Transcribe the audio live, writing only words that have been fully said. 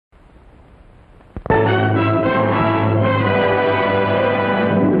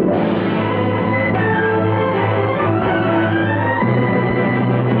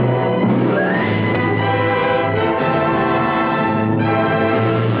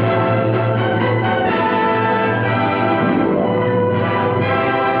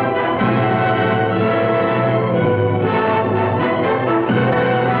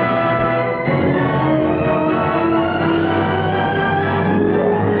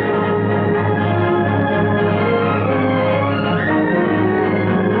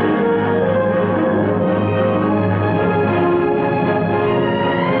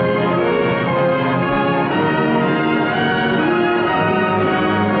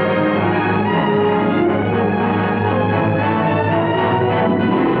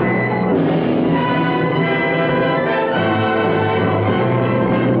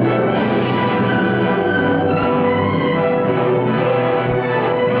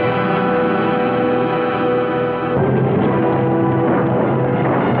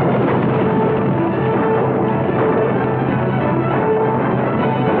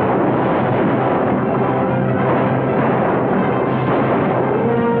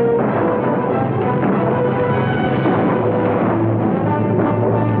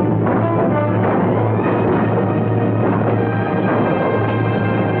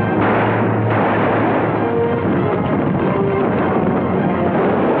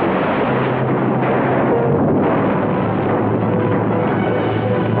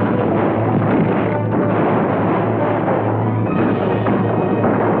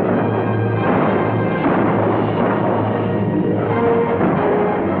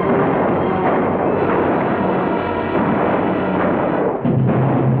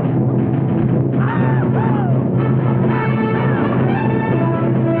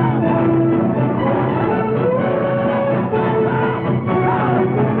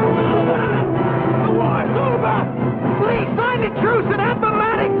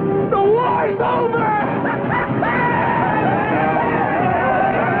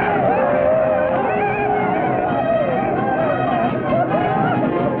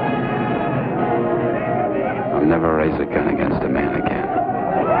raise a gun against a man again.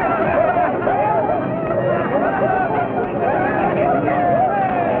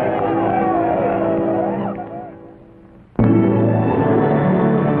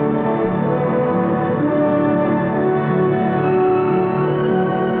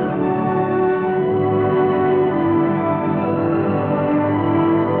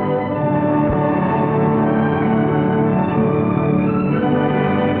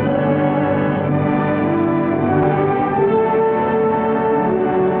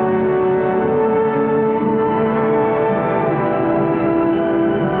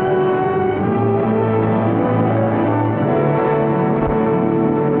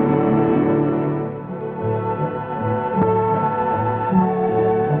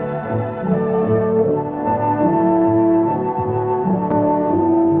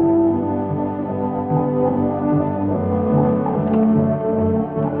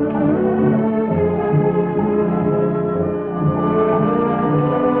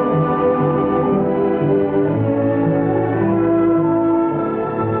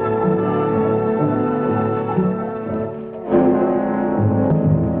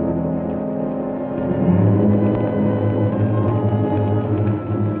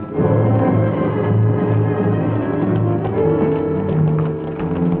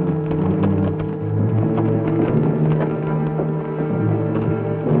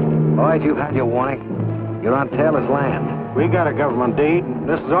 You've had your warning. You're on Taylor's land. We got a government deed.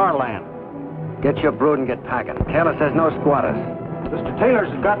 This is our land. Get your brood and get packing. Taylor says no squatters. Mr.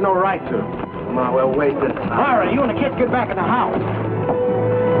 Taylor's got no right to. Come on, we're wasting time. Myra, you and the kids get back in the house.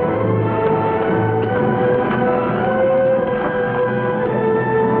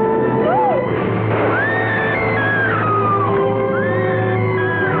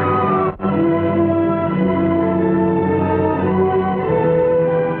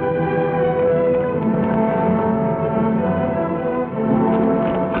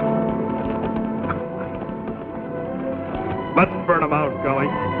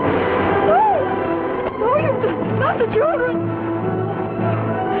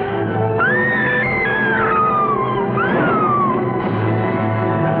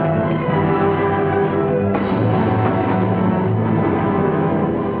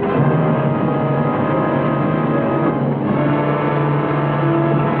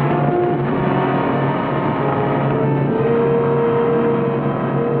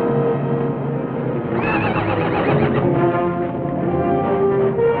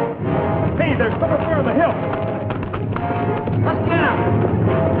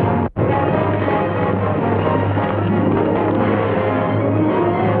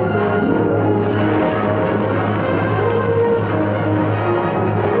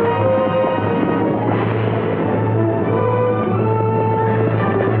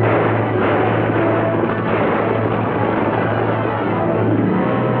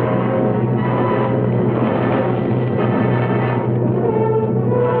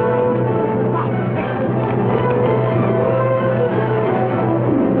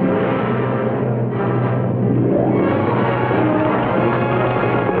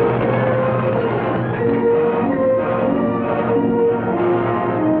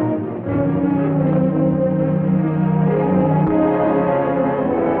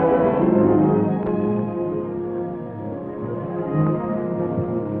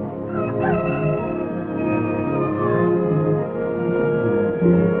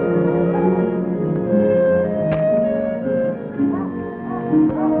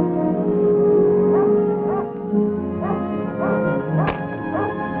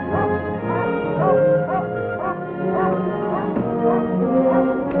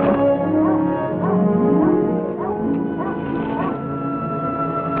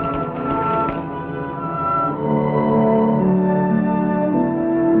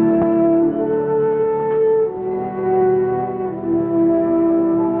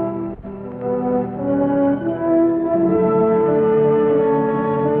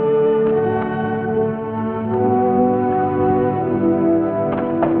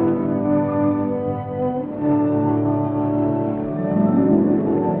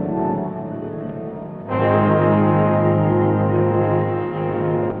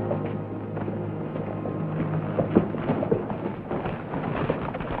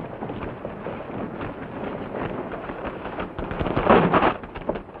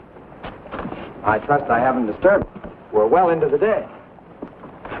 I trust I haven't disturbed you. We're well into the day.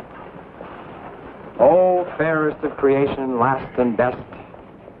 Oh, fairest of creation, last and best.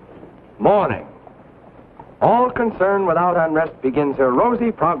 Morning. All concern without unrest begins her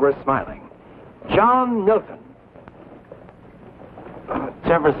rosy progress smiling. John Milton.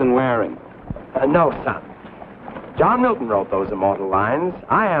 Jefferson Waring. No, son. John Milton wrote those immortal lines.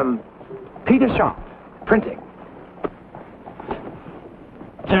 I am Peter Sharp, printing.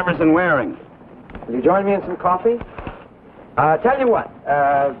 Jefferson Waring. Will you join me in some coffee? Tell you what,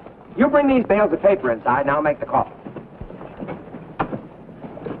 you bring these bales of paper inside and I'll make the coffee.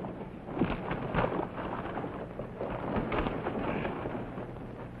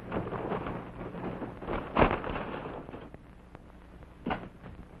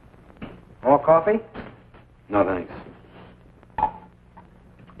 More coffee? No, thanks.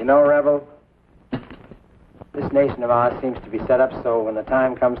 You know, Rebel, this nation of ours seems to be set up so when the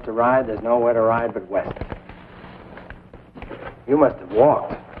time comes to ride, there's nowhere to ride but west. You must have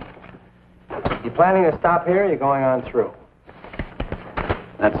walked. You planning to stop here or you going on through?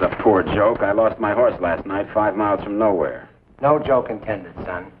 That's a poor joke. I lost my horse last night 5 miles from nowhere. No joke intended,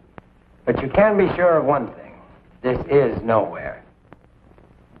 son. But you can be sure of one thing. This is nowhere.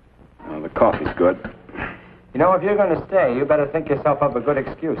 Well, the coffee's good. You know, if you're going to stay, you better think yourself up a good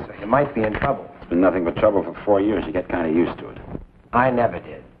excuse, or you might be in trouble. It's been nothing but trouble for 4 years. You get kind of used to it. I never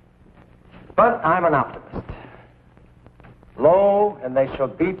did. But I'm an optimist. Lo, and they shall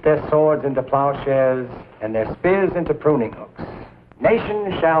beat their swords into plowshares and their spears into pruning hooks.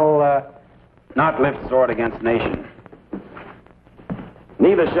 Nation shall, Not lift sword against nation.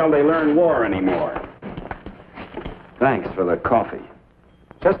 Neither shall they learn war anymore. Thanks for the coffee.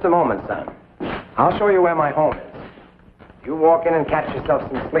 Just a moment, son. I'll show you where my home is. You walk in and catch yourself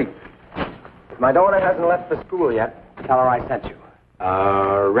some sleep. If my daughter hasn't left for school yet, tell her I sent you.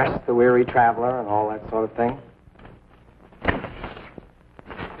 Rest the weary traveler and all that sort of thing.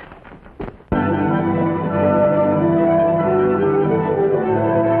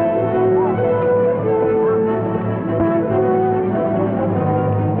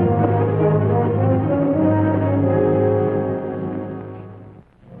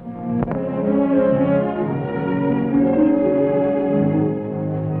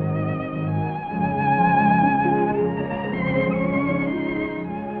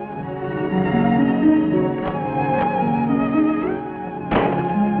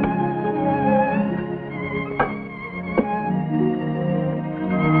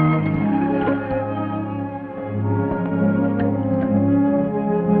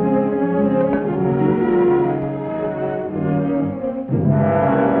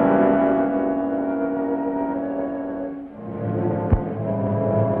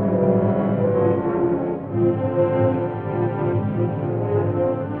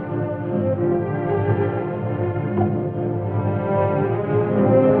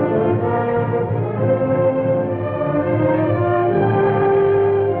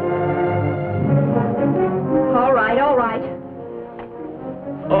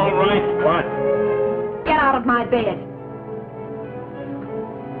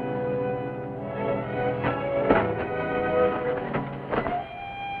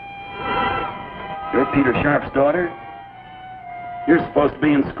 You're Peter Sharp's daughter? You're supposed to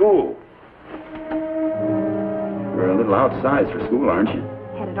be in school. You're a little outsized for school, aren't you?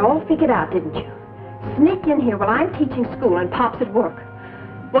 Had it all figured out, didn't you? Sneak in here while I'm teaching school and Pop's at work.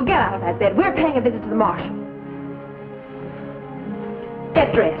 Well, get out of that bed. We're paying a visit to the marshal.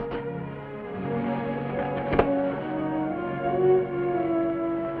 Get dressed.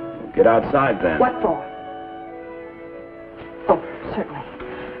 Get outside, then. What for? Oh, certainly.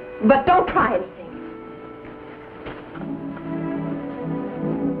 But don't try anything.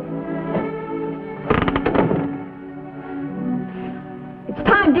 It's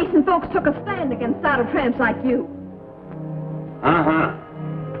time decent folks took a stand against saddle tramps like you. Uh-huh.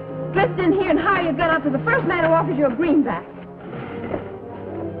 Dress in here and hire your gun out to the first man who offers you a greenback.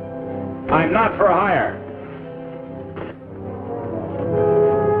 I'm not for hire.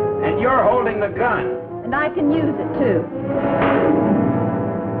 And you're holding the gun. And I can use it, too.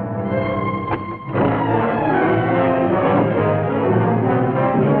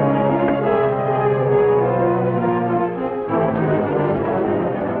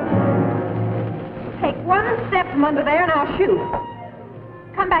 Take one step from under there and I'll shoot.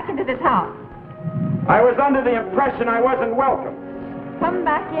 Come back into this house. I was under the impression I wasn't welcome. Come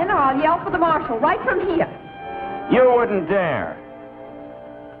back in or I'll yell for the marshal right from here. You wouldn't dare.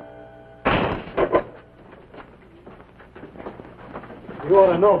 You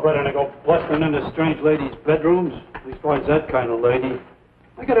ought to know better than to go busting into strange ladies' bedrooms. Leastwise, that kind of lady.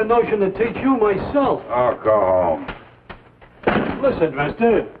 I got a notion to teach you myself. Oh, go home. Listen,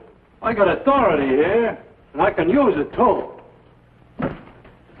 mister, I got authority here, and I can use it, too.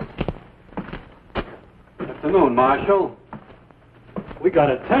 Afternoon, Marshal. We got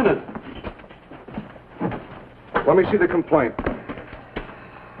a tenant. Let me see the complaint.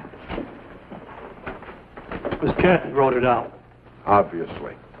 Miss Cathy wrote it out.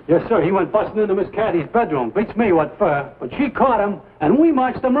 Obviously. Yes, sir. He went busting into Miss Cathy's bedroom. Beats me what for. But she caught him, and we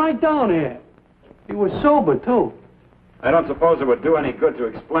marched him right down here. He was sober, too. I don't suppose it would do any good to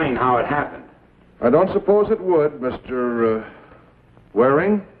explain how it happened. I don't suppose it would, Mr.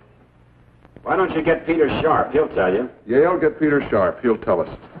 Waring. Why don't you get Peter Sharp? He'll tell you. Yale, get Peter Sharp. He'll tell us.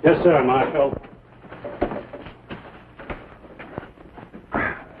 Yes, sir, Marshal.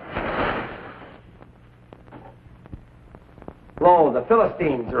 Lo, the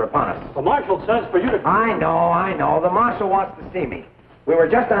Philistines are upon us. The Marshal says for you to... I know. The Marshal wants to see me. We were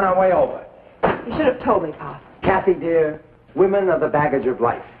just on our way over. You should have told me, Pop. Kathy, dear, women are the baggage of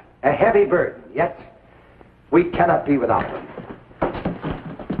life. A heavy burden, yet we cannot be without them.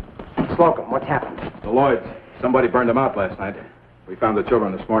 Slocum, what's happened? The Lloyds. Somebody burned them out last night. We found the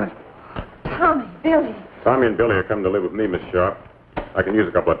children this morning. Tommy, Billy. Tommy and Billy are coming to live with me, Miss Sharp. I can use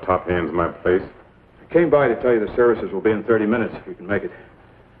a couple of top hands in my place. I came by to tell you the services will be in 30 minutes if you can make it.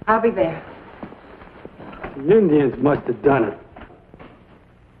 I'll be there. The Indians must have done it.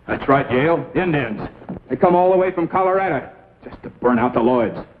 That's right, Yale. Indians. They come all the way from Colorado just to burn out the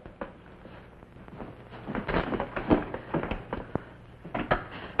Lloyds.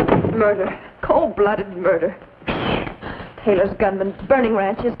 Murder. Cold-blooded murder. Taylor's gunmen burning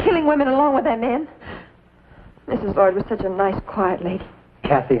ranches, killing women along with their men. Mrs. Lloyd was such a nice, quiet lady.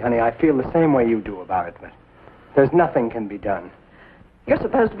 Kathy, honey, I feel the same way you do about it, but there's nothing can be done. You're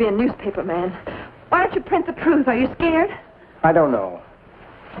supposed to be a newspaper man. Why don't you print the truth? Are you scared? I don't know.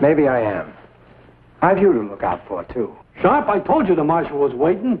 Maybe I am. I've you to look out for, too. Sharp, I told you the Marshal was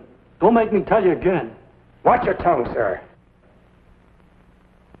waiting. Don't make me tell you again. Watch your tongue, sir.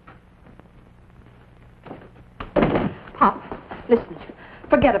 Pop, listen.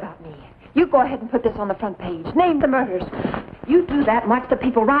 Forget about me. You go ahead and put this on the front page. Name the murders. You do that and watch the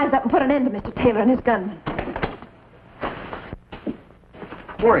people rise up and put an end to Mr. Taylor and his gunmen.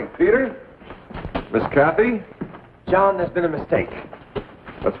 Morning, Peter. Miss Kathy? John, there's been a mistake.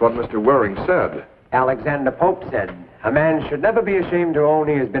 That's what Mr. Waring said. Alexander Pope said, a man should never be ashamed to own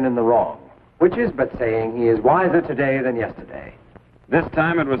he has been in the wrong, which is but saying he is wiser today than yesterday. This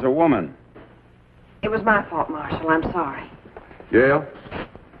time it was a woman. It was my fault, Marshal. I'm sorry. Yale?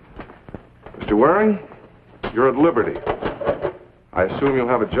 Mr. Waring, you're at liberty. I assume you'll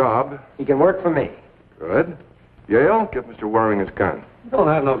have a job. He can work for me. Good. Yale, give Mr. Waring his gun. You don't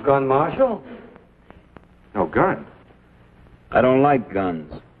have no gun, Marshal. No gun? I don't like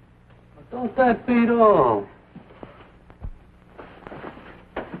guns. Don't that beat all?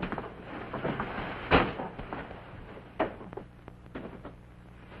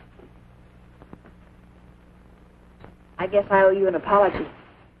 I guess I owe you an apology.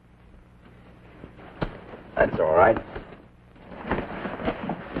 That's all right.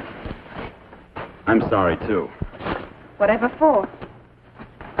 I'm sorry, too. Whatever for?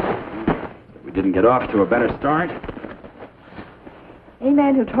 We didn't get off to a better start. Any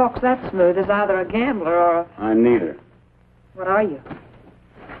man who talks that smooth is either a gambler or a... I'm neither. What are you?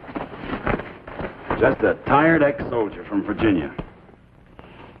 Just a tired ex-soldier from Virginia.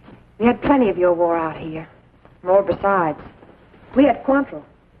 We had plenty of your war out here. More besides. We had Quantrill.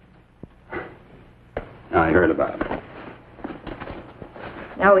 I heard about it.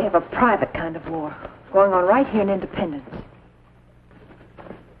 Now we have a private kind of war going on right here in Independence.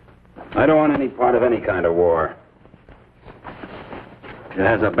 I don't want any part of any kind of war. It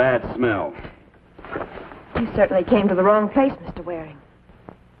has a bad smell. You certainly came to the wrong place, Mr. Waring.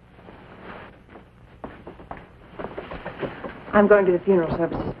 I'm going to the funeral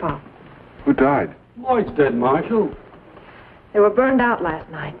services, Pop. Who died? Lloyd's dead, Marshal. They were burned out last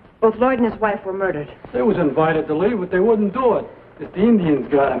night. Both Lloyd and his wife were murdered. They was invited to leave, but they wouldn't do it. It's the Indians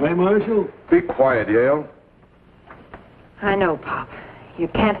got him, eh, Marshal? Be quiet, Yale. I know, Pop. You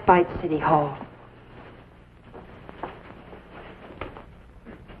can't fight City Hall.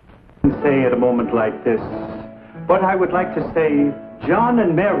 Say at a moment like this, but I would like to say John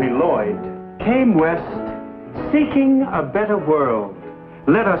and Mary Lloyd came west seeking a better world.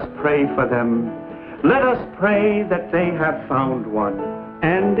 Let us pray for them. Let us pray that they have found one.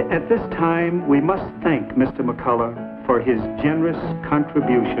 And at this time, we must thank Mr. McCullough for his generous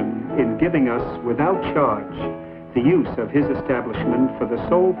contribution in giving us, without charge, the use of his establishment for the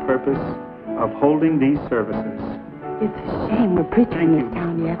sole purpose of holding these services. It's a shame we're preaching Thank in you, this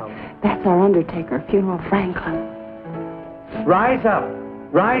town Mr. yet. McCullough. That's our undertaker, Funeral Franklin. Rise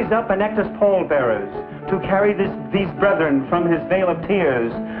up and act as pallbearers to carry these brethren from his vale of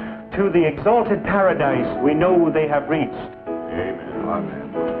tears to the exalted paradise we know they have reached. Amen.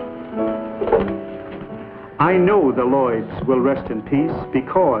 Amen. I know the Lloyds will rest in peace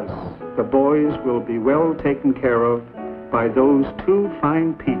because the boys will be well taken care of by those two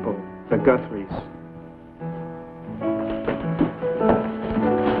fine people, the Guthries.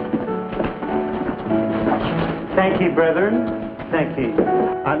 Thank you, brethren. Thank you.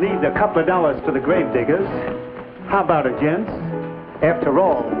 I leave a couple of dollars for the grave diggers. How about it, gents? After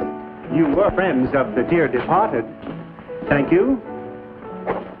all, you were friends of the dear departed. Thank you.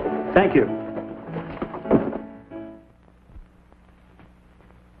 Thank you.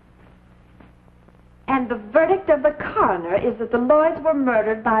 And the verdict of the coroner is that the Lloyds were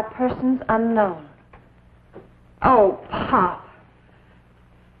murdered by persons unknown. Oh, Pop.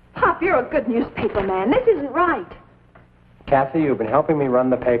 Pop, you're a good newspaper man. This isn't right. Kathy, you've been helping me run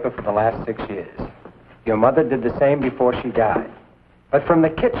the paper for the last 6 years. Your mother did the same before she died. But from the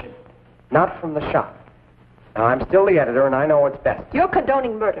kitchen, not from the shop. Now, I'm still the editor, and I know what's best. You're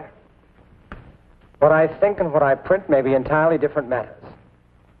condoning murder. What I think and what I print may be entirely different matters.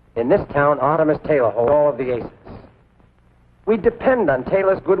 In this town, Artemis Taylor holds all of the aces. We depend on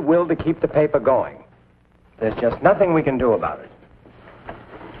Taylor's goodwill to keep the paper going. There's just nothing we can do about it.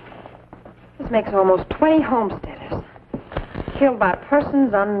 This makes almost 20 homesteaders killed by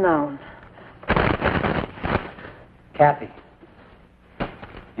persons unknown. Kathy,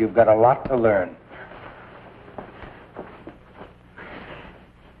 you've got a lot to learn.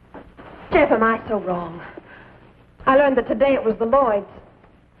 Jeff, am I so wrong? I learned that today it was the Lloyds.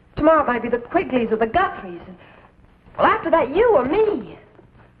 Tomorrow it might be the Quigleys or the Guthries. And, well, after that, you or me.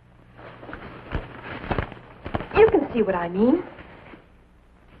 You can see what I mean.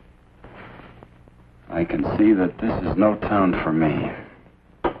 I can see that this is no town for me.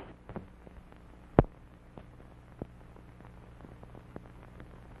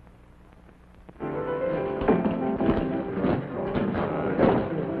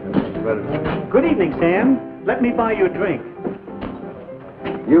 Good evening, Sam. Let me buy you a drink.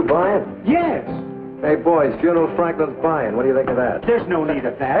 You buying? Yes. Hey, boys, Funeral Franklin's buying. What do you think of that? There's no need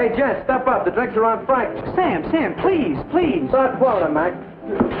of that. Hey, Jess, step up. The drinks are on Frank. Sam, please, please. Start quoting, Mac.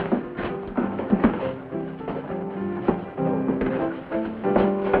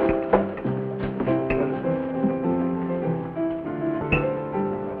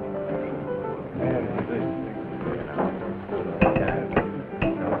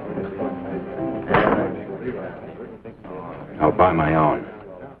 I'll buy my own.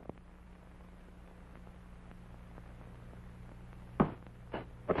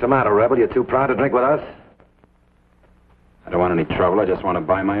 What's the matter, Rebel? You too proud to drink with us? I don't want any trouble. I just want to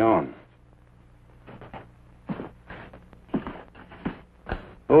buy my own.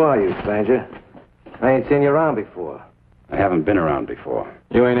 Who are you, stranger? I ain't seen you around before. I haven't been around before.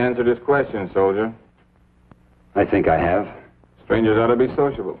 You ain't answered his question, soldier. I think I have. Strangers ought to be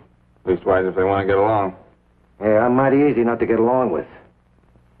sociable. Leastwise, if they want to get along. Yeah, I'm mighty easy not to get along with.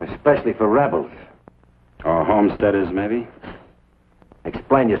 Especially for rebels. Or homesteaders, maybe?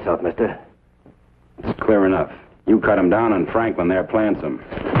 Explain yourself, mister. It's clear enough. You cut them down on Franklin, they're playing some.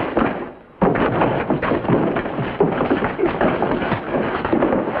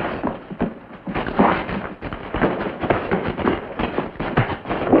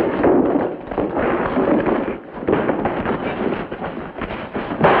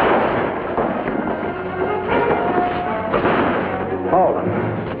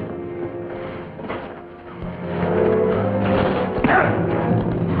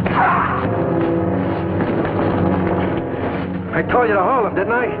 I told you to hold him,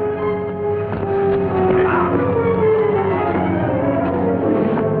 didn't I?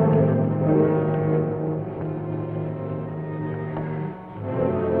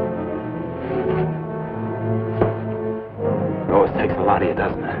 Always takes a lot of you,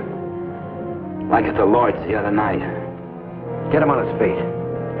 doesn't it? Like at the Lloyds the other night. Get him on his feet.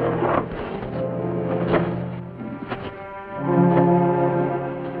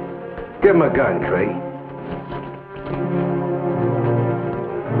 Give him a gun, Cree.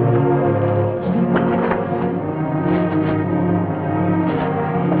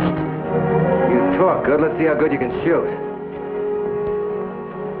 You talk good. Let's see how good you can shoot.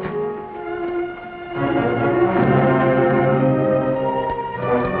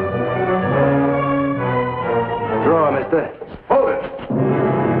 Draw, mister. Hold it.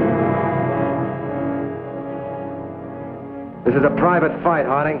 This is a private fight,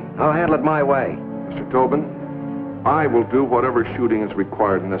 Harding. I'll handle it my way. Mr. Tobin, I will do whatever shooting is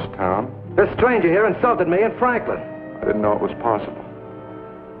required in this town. This stranger here insulted me in Franklin. I didn't know it was possible.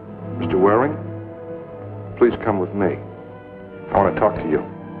 Mr. Waring, please come with me. I want to talk to you.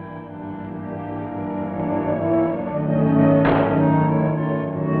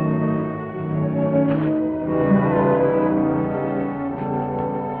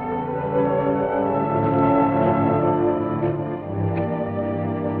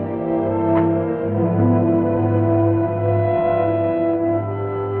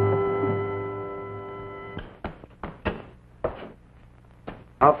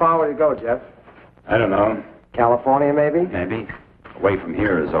 How far would it go, Jeff? I don't know. California, maybe? Maybe. Away from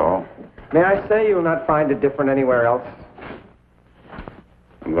here is all. May I say you'll not find it different anywhere else?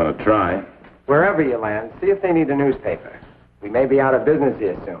 I'm going to try. Wherever you land, see if they need a newspaper. We may be out of business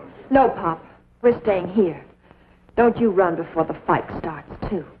here soon. No, Pop. We're staying here. Don't you run before the fight starts,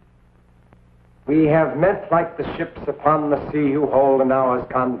 too. We have met like the ships upon the sea who hold an hour's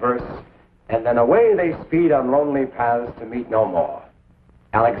converse, and then away they speed on lonely paths to meet no more.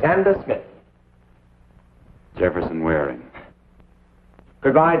 Alexander Smith. Jefferson Waring.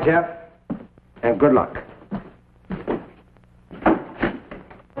 Goodbye, Jeff, and good luck.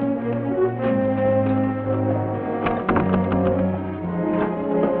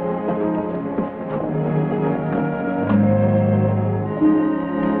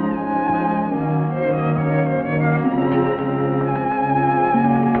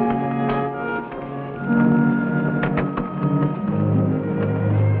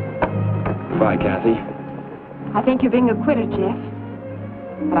 Goodbye, Kathy. I think you're being acquitted, Jeff.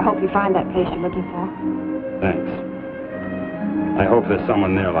 But I hope you find that place you're looking for. Thanks. I hope there's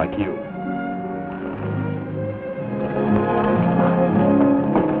someone there like you.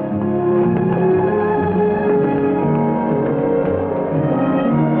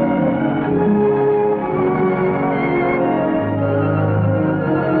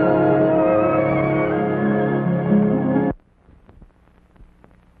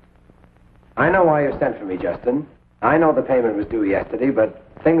 I know why you sent for me, Justin. I know the payment was due yesterday, but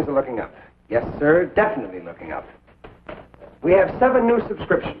things are looking up. Yes, sir, definitely looking up. We have 7 new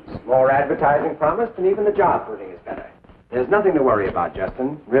subscriptions, more advertising promised, and even the job footing is better. There's nothing to worry about,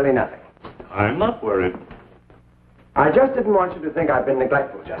 Justin. Really nothing. I'm not worried. I just didn't want you to think I've been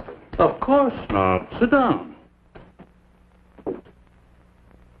neglectful, Justin. Of course not. Sit down.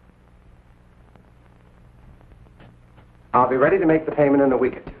 I'll be ready to make the payment in a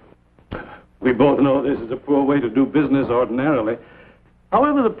week or 2. We both know this is a poor way to do business ordinarily.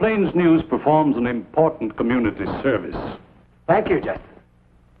 However, the Plains News performs an important community service. Thank you, Justin.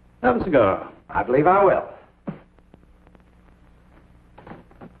 Have a cigar. I believe I will.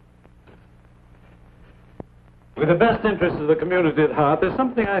 With the best interests of the community at heart, there's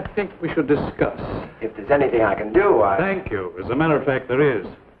something I think we should discuss. If there's anything I can do, Thank you. As a matter of fact, there is.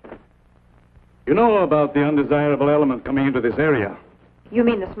 You know about the undesirable element coming into this area? You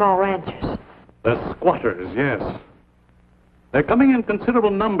mean the small ranchers? The squatters, yes. They're coming in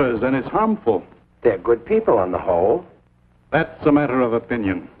considerable numbers, and it's harmful. They're good people on the whole. That's a matter of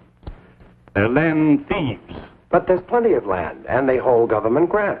opinion. They're land thieves. But there's plenty of land, and they hold government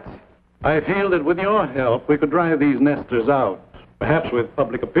grants. I feel that with your help, we could drive these nesters out. Perhaps with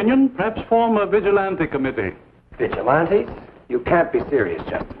public opinion, perhaps form a vigilante committee. Vigilantes? You can't be serious,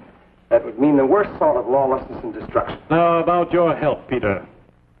 Justin. That would mean the worst sort of lawlessness and destruction. Now, about your help, Peter.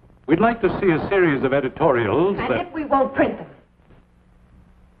 We'd like to see a series of editorials And that... if we won't print them?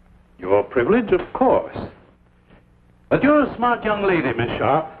 Your privilege, of course. But you're a smart young lady, Miss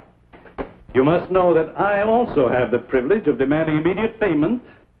Sharp. You must know that I also have the privilege of demanding immediate payment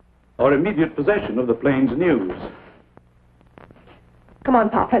or immediate possession of the Plains News. Come on,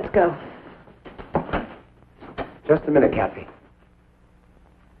 Pop, let's go. Just a minute, Kathy.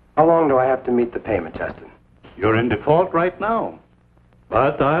 How long do I have to meet the payment, Justin? You're in default right now.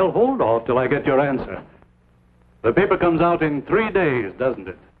 But I'll hold off till I get your answer. The paper comes out in 3 days, doesn't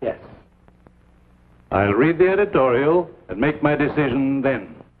it? Yes. I'll read the editorial and make my decision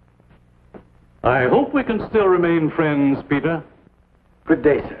then. I hope we can still remain friends, Peter. Good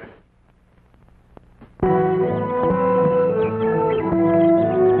day, sir.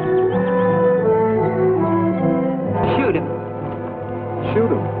 Shoot him.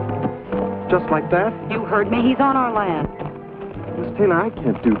 Shoot him. Just like that? You heard me. He's on our land. Miss Taylor, I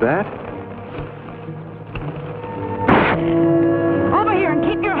can't do that. Over here and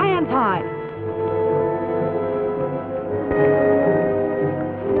keep your hands high.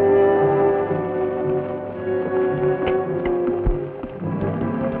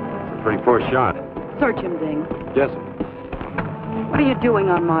 Pretty poor shot. Search him, Ding. Yes, What are you doing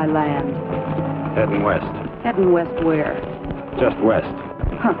on my land? heading west. Heading west where? Just west.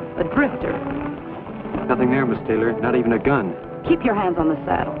 Huh, a drifter. Nothing there, Miss Taylor. Not even a gun. Keep your hands on the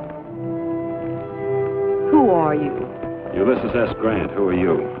saddle. Who are you? Ulysses S. Grant, who are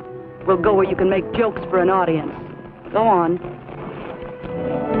you? We'll go where you can make jokes for an audience. Go on.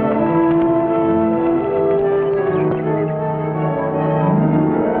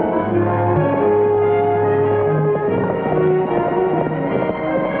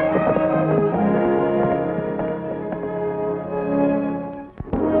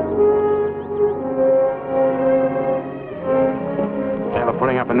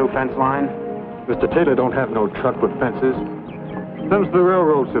 Putting up a new fence line? Mr. Taylor don't have no truck with fences. Them's the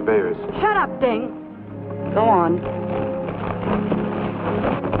railroad surveyors. Shut up, Ding. Go on.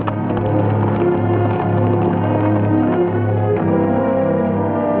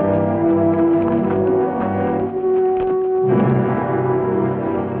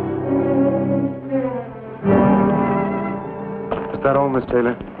 Is that all, Miss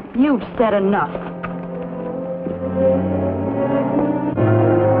Taylor? You've said enough.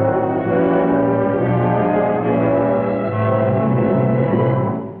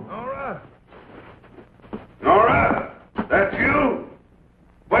 Nora, that's you?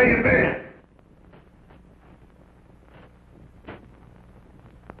 Where you been?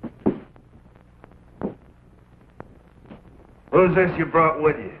 Who's this you brought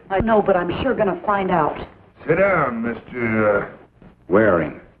with you? I know, but I'm sure gonna find out. Sit down, Mr.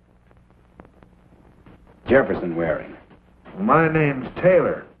 Waring. Jefferson Waring. My name's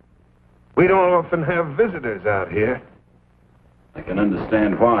Taylor. We don't often have visitors out here. I can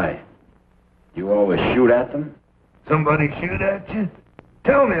understand why. You always shoot at them? Somebody shoot at you?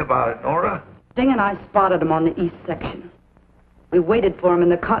 Tell me about it, Nora. Ding and I spotted him on the east section. We waited for him in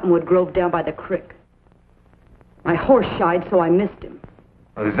the cottonwood grove down by the creek. My horse shied, so I missed him.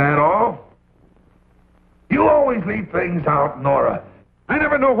 Is that all? You always leave things out, Nora. I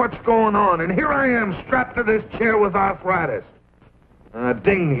never know what's going on, and here I am strapped to this chair with arthritis.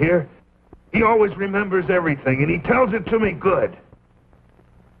 Ding here, he always remembers everything, and he tells it to me good.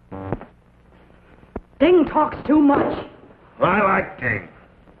 Ding talks too much. I like Ding.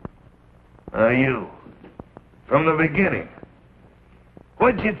 You, from the beginning,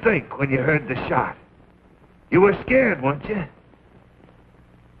 what'd you think when you heard the shot? You were scared, weren't you?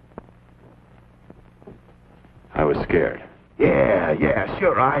 I was scared. Yeah,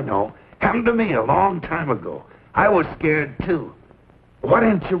 sure, I know. Happened to me a long time ago. I was scared, too. Why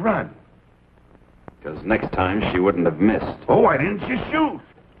didn't you run? Because next time she wouldn't have missed. Oh, why didn't you shoot?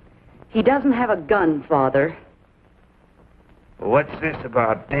 He doesn't have a gun, Father. What's this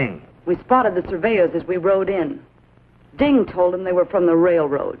about Ding? We spotted the surveyors as we rode in. Ding told him they were from the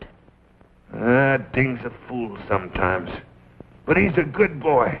railroad. Ding's a fool sometimes. But he's a good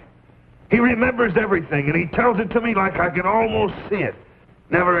boy. He remembers everything, and he tells it to me like I can almost see it.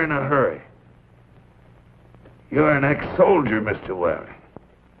 Never in a hurry. You're an ex-soldier, Mr. Waring.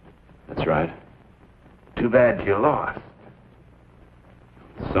 That's right. Too bad you lost.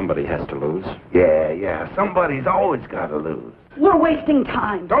 Somebody has to lose. Yeah. Somebody's always got to lose. We're wasting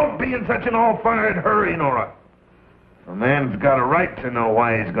time. Don't be in such an all-fired hurry, Nora. A man's got a right to know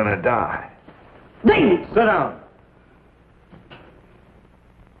why he's going to die. Ding! Sit down.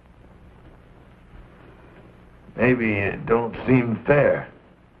 Maybe it don't seem fair.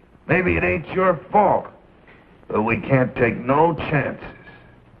 Maybe it ain't your fault. But we can't take no chances.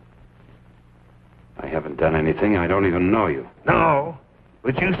 I haven't done anything. I don't even know you. No,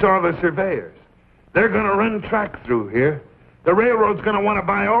 but you saw the surveyors. They're going to run track through here. The railroad's going to want to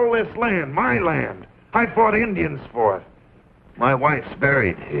buy all this land, my land. I fought Indians for it. My wife's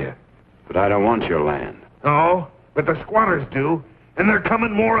buried here. But I don't want your land. No, but the squatters do, and they're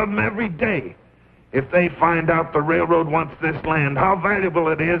coming more of them every day. If they find out the railroad wants this land, how valuable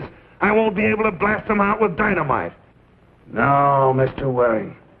it is, I won't be able to blast them out with dynamite. No, Mr.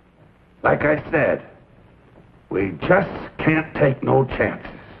 Waring. Like I said, we just can't take no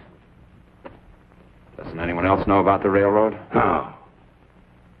chances. Doesn't anyone else know about the railroad? No.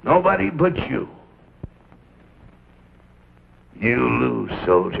 Nobody but you. You lose,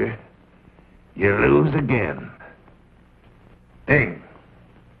 soldier. You lose again. Ding.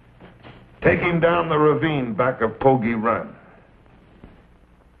 Take him down the ravine back of Pogey Run.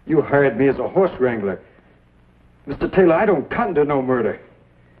 You hired me as a horse wrangler. Mr. Taylor, I don't cotton to no murder.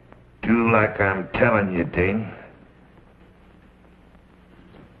 Do like I'm telling you, Ding.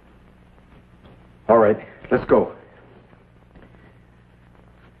 All right, let's go.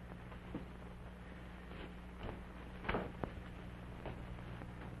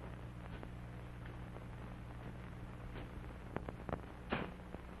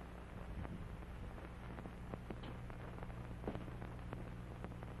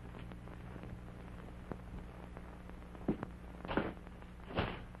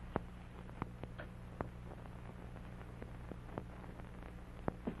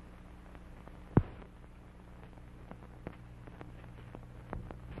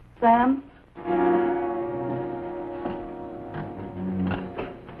 Sam?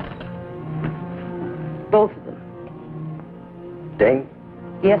 Both of them. Ding?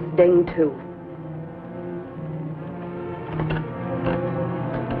 Yes, Ding, too.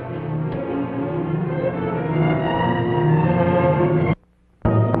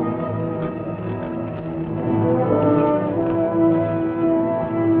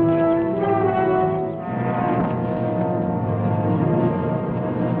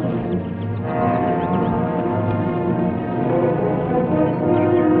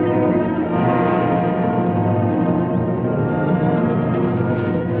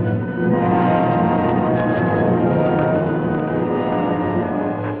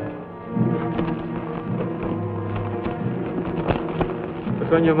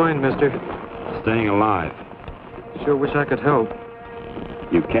 on your mind, mister? Staying alive. Sure wish I could help.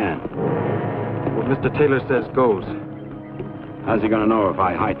 You can. What Mr. Taylor says goes. How's he gonna know if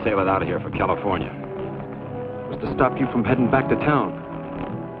I hightail it out of here for California? Was to stop you from heading back to town.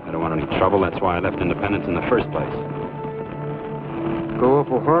 I don't want any trouble. That's why I left Independence in the first place. Go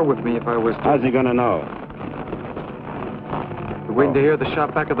awful hard with me if I was to. How's he gonna know? You're waiting to hear the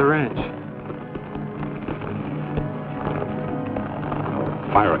shot back at the ranch.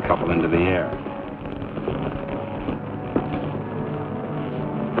 Fire a couple into the air.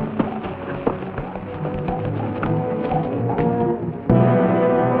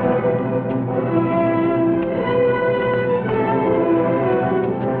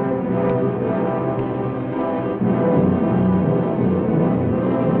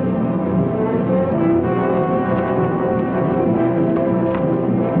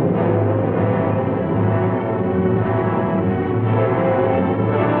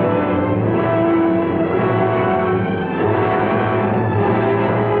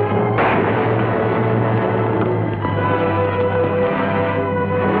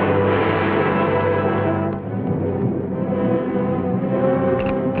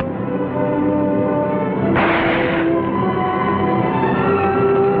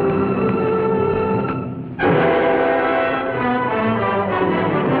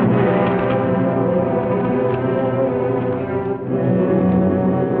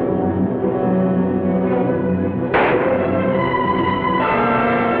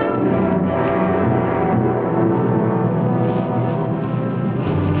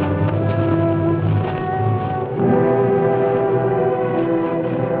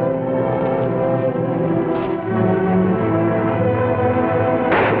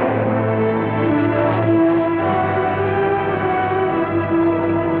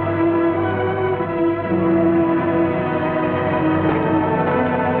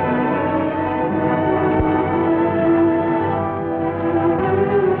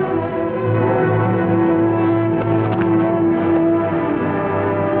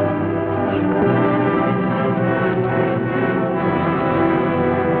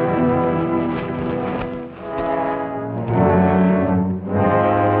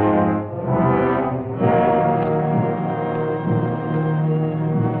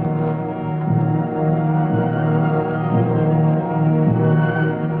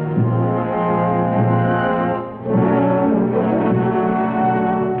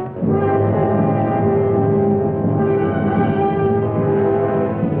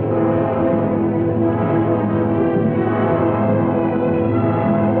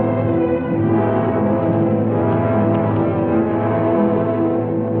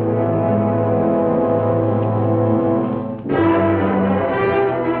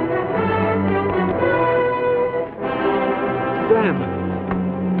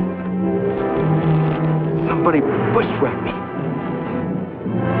 Somebody bushwhacked me.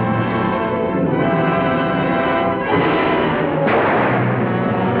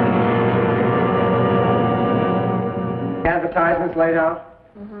 Advertisements laid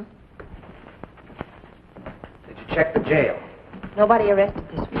out? Mm-hmm. Did you check the jail? Nobody arrested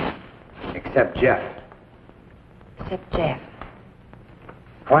this week. Except Jeff. Except Jeff.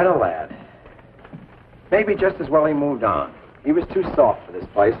 Quite a lad. Maybe just as well he moved on. He was too soft for this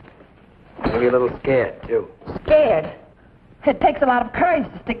place. Maybe a little scared, too. Scared? It takes a lot of courage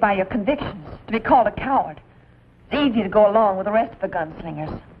to stick by your convictions, to be called a coward. It's easy to go along with the rest of the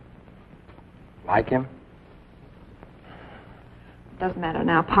gunslingers. Like him? Doesn't matter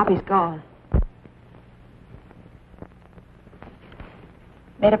now. Poppy's gone.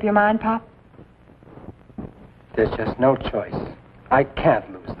 Made up your mind, Pop? There's just no choice. I can't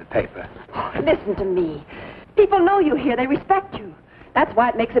lose the paper. Oh, listen to me. People know you here. They respect you. That's why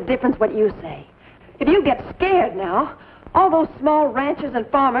it makes a difference what you say. If you get scared now, all those small ranchers and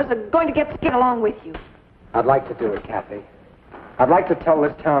farmers are going to get scared along with you. I'd like to do it, Kathy. I'd like to tell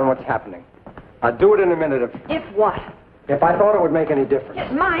this town what's happening. I'd do it in a minute If what? if I thought it would make any difference.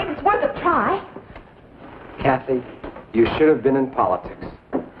 It might. It's worth a try. Kathy, you should have been in politics.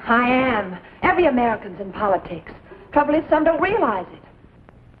 I am. Every American's in politics. Trouble is, some don't realize it.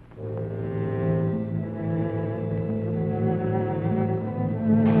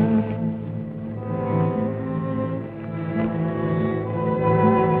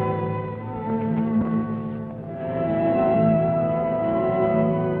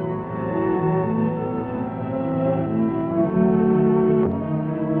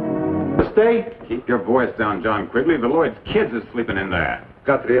 Stay? Keep your voice down, John Quigley. The Lloyd's kids is sleeping in there.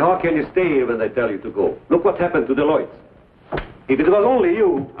 Guthrie, how can you stay here when they tell you to go? Look what happened to the Lloyds. If it was only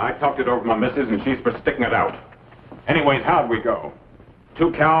you... I talked it over with my missus, and she's for sticking it out. Anyways, how'd we go?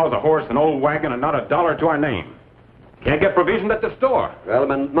 2 cows, a horse, an old wagon, and not a dollar to our name. Can't get provisions at the store. Well,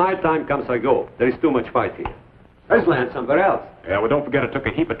 when my time comes, I go. There is too much fight here. There's land somewhere else. Yeah, well, don't forget it took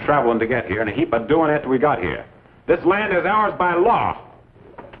a heap of traveling to get here and a heap of doing after we got here. This land is ours by law.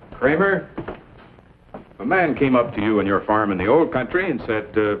 Kramer, a man came up to you in your farm in the old country and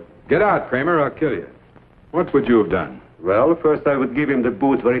said, get out, Kramer, I'll kill you. What would you have done? Well, first I would give him the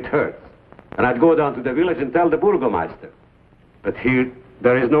boot where it hurts. And I'd go down to the village and tell the burgomaster. But here,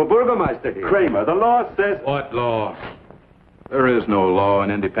 there is no burgomaster here. Kramer, the law says... What law? There is no law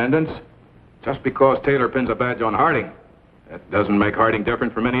in Independence. Just because Taylor pins a badge on Harding, that doesn't make Harding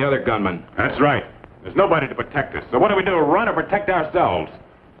different from any other gunman. That's right. There's nobody to protect us. So what do? Run or protect ourselves?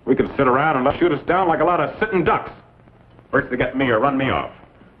 We can sit around and let shoot us down like a lot of sitting ducks. First they get me or run me off.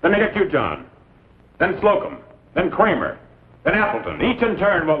 Then they get you, John. Then Slocum. Then Kramer. Then Appleton. Each in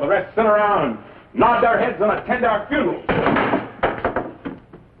turn while the rest sit around and nod their heads and attend our funerals.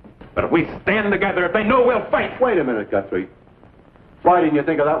 But if we stand together, if they know we'll fight... Wait a minute, Guthrie. Why didn't you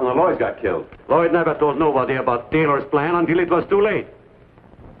think of that when the Lloyds got killed? Lloyd never told nobody about Taylor's plan until it was too late.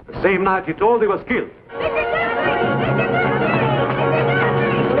 The same night he told, he was killed.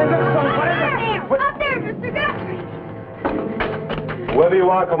 Up there, Mr. Guthrie! Whoever you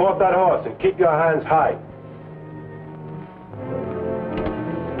are, come off that horse and keep your hands high.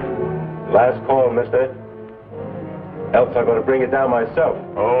 Last call, mister. Else I'm going to bring it down myself.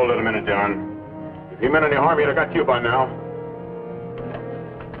 Hold it a minute, John. If he meant any harm, he'd have got you by now.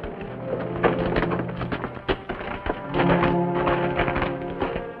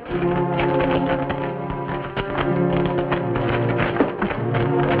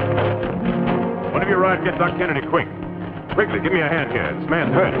 One of you ride, get Doc Kennedy quick. Quickly, give me a hand here. This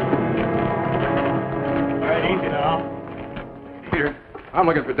man's hurt. All right, easy now. Peter, I'm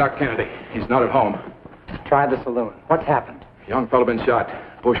looking for Doc Kennedy. He's not at home. Try the saloon. What's happened? Young fellow been shot.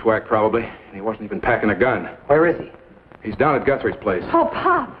 Bushwhacked, probably. And he wasn't even packing a gun. Where is he? He's down at Guthrie's place. Oh,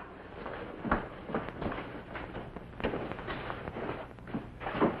 Pop.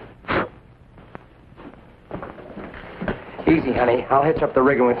 Easy, honey. I'll hitch up the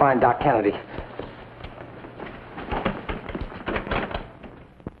rig when we find Doc Kennedy.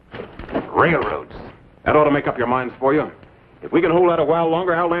 Railroads. That ought to make up your minds for you. If we can hold out a while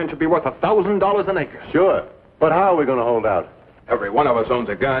longer, our land should be worth $1,000 an acre. Sure. But how are we going to hold out? Every one of us owns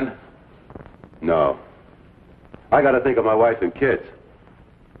a gun. No. I got to think of my wife and kids.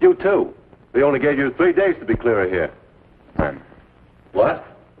 You too. They only gave you 3 days to be clear of here. What?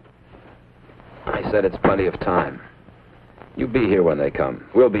 I said it's plenty of time. You be here when they come.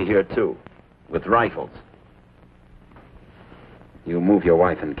 We'll be here, too. With rifles. You move your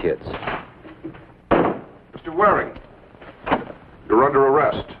wife and kids. Mr. Waring, you're under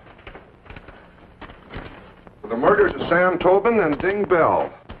arrest. For the murders of Sam Tobin and Ding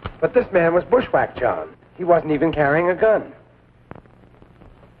Bell. But this man was bushwhacked, John. He wasn't even carrying a gun.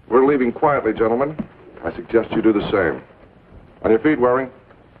 We're leaving quietly, gentlemen. I suggest you do the same. On your feet, Waring.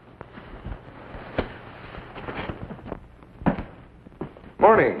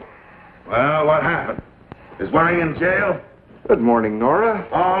 Morning. Well, what happened? Is Waring in jail? Good morning, Nora.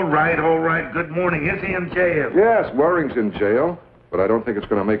 All right, all right. Good morning. Is he in jail? Yes, Waring's in jail, but I don't think it's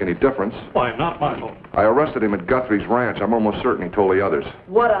going to make any difference. Why not, Michael? I arrested him at Guthrie's ranch. I'm almost certain he told the others.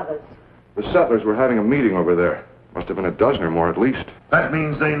 What others? The settlers were having a meeting over there. Must have been a dozen or more at least. That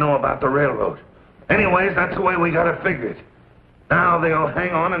means they know about the railroad. Anyways, that's the way we got to figure it. Now they'll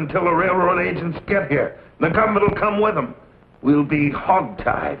hang on until the railroad agents get here. The government will come with them. We'll be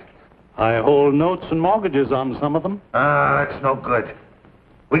hogtied. I hold notes and mortgages on some of them. Ah, that's no good.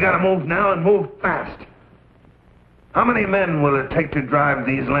 We got to move now and move fast. How many men will it take to drive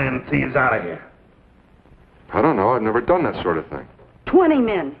these land thieves out of here? I don't know. I've never done that sort of thing. 20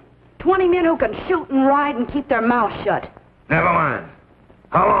 men. 20 men who can shoot and ride and keep their mouths shut. Never mind.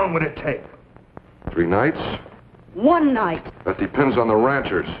 How long would it take? 3 nights? 1 night. That depends on the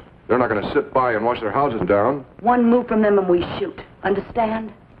ranchers. They're not going to sit by and watch their houses down. 1 move from them and we shoot.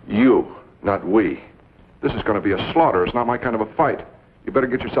 Understand? You, not we. This is going to be a slaughter. It's not my kind of a fight. You better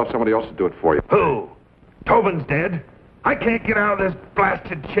get yourself somebody else to do it for you. Who? Tobin's dead. I can't get out of this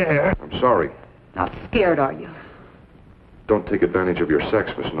blasted chair. I'm sorry. Not scared, are you? Don't take advantage of your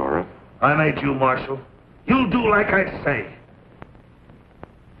sex, Miss Nora. I made you, Marshal. You'll do like I say.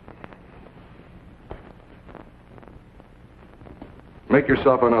 Make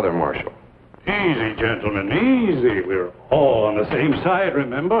yourself another, Marshal. Easy, gentlemen, easy. We're all on the same side,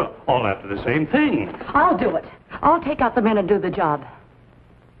 remember? All after the same thing. I'll do it. I'll take out the men and do the job.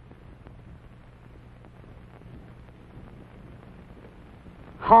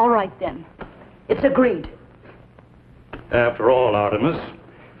 All right, then. It's agreed. After all, Artemis,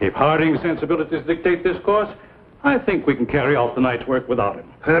 if Harding's sensibilities dictate this course, I think we can carry out the night's work without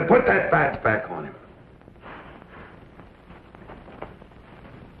him. Put that badge back on him.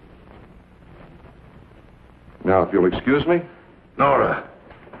 Now, if you'll excuse me. Nora,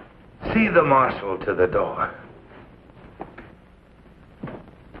 see the marshal to the door.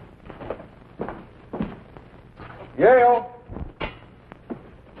 Yale!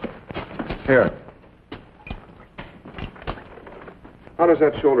 Here. How does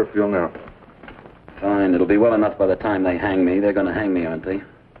that shoulder feel now? Fine. It'll be well enough by the time they hang me. They're going to hang me, aren't they?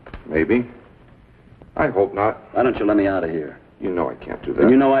 Maybe. I hope not. Why don't you let me out of here? You know I can't do that. And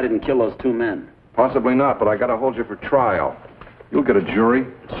you know I didn't kill those 2 men. Possibly not, but I gotta hold you for trial. You'll get a jury.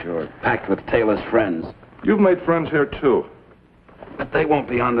 Sure. Packed with Taylor's friends. You've made friends here, too. But they won't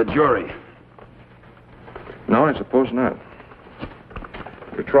be on the jury. No, I suppose not.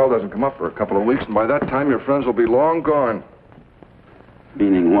 Your trial doesn't come up for a couple of weeks, and by that time your friends will be long gone.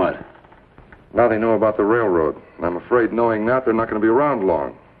 Meaning what? Now they know about the railroad, and I'm afraid knowing that, they're not going to be around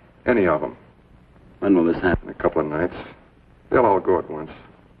long. Any of them. When will this happen? In a couple of nights. They'll all go at once.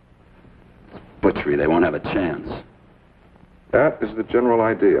 Butchery. They won't have a chance. That is the general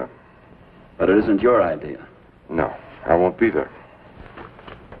idea. But it isn't your idea. No, I won't be there.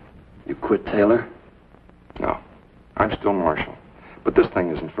 You quit Taylor? No, I'm still marshal. But this thing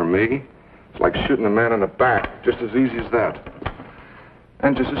isn't for me. It's like shooting a man in the back, just as easy as that.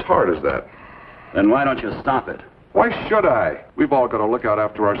 And just as hard as that. Then why don't you stop it? Why should I? We've all got to look out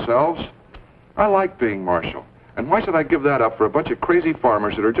after ourselves. I like being marshal. And why should I give that up for a bunch of crazy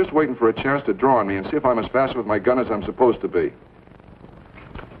farmers that are just waiting for a chance to draw on me and see if I'm as fast with my gun as I'm supposed to be?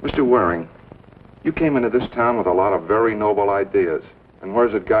 Mr. Waring, you came into this town with a lot of very noble ideas. And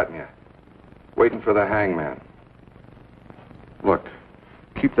where's it gotten you? Waiting for the hangman. Look,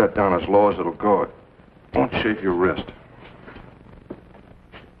 keep that down as low as it'll go. It won't shave your wrist.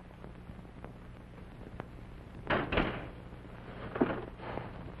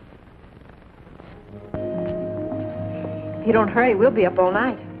 If you don't hurry, we'll be up all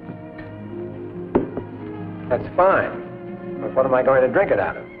night. That's fine. But what am I going to drink it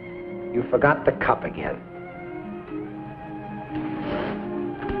out of? You forgot the cup again.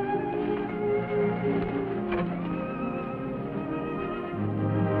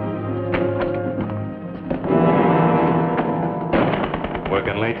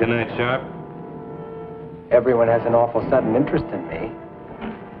 Working late tonight, Sharp? Everyone has an awful sudden interest in me.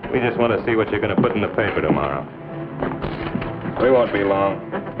 We just want to see what you're going to put in the paper tomorrow. We won't be long.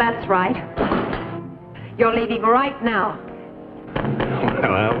 That's right. You're leaving right now.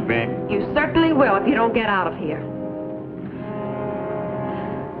 Well, I'll be. You certainly will if you don't get out of here.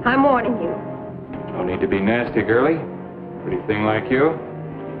 I'm warning you. Don't need to be nasty, girlie. Pretty thing like you.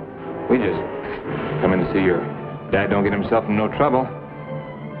 We just come in to see your dad don't get himself in no trouble.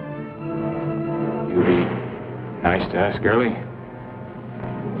 You be nice to us, girlie.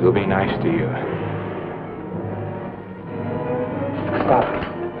 We'll be nice to you. Stop it.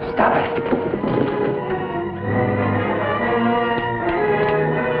 Stop it.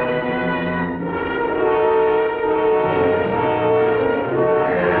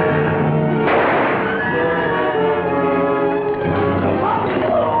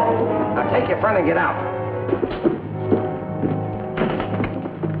 Now take your friend and get out.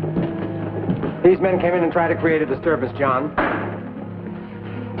 These men came in and tried to create a disturbance, John.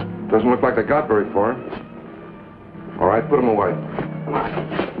 Doesn't look like they got very far. All right, put them away. Come on.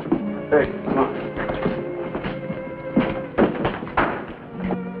 Hey, come on.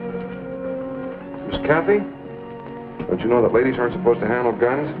 Miss Kathy, don't you know that ladies aren't supposed to handle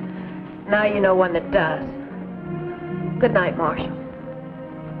guns? Now you know one that does. Good night, Marshal.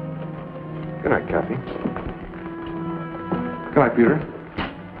 Good night, Kathy. Good night, Peter.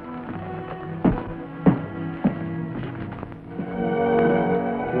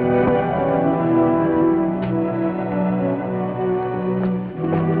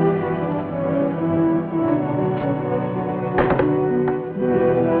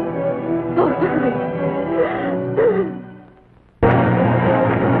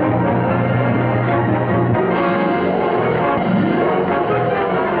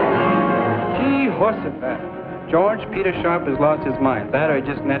 George Peter Sharp has lost his mind. That or he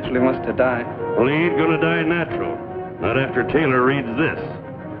just naturally wants to die. Well, he ain't gonna die natural. Not after Taylor reads this.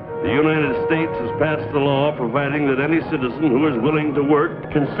 The United States has passed the law providing that any citizen who is willing to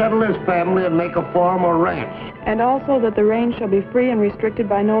work Can settle his family and make a farm or ranch. And also that the range shall be free and restricted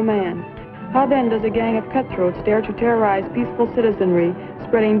by no man. How then does a gang of cutthroats dare to terrorize peaceful citizenry,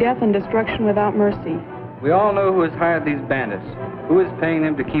 spreading death and destruction without mercy? We all know who has hired these bandits. Who is paying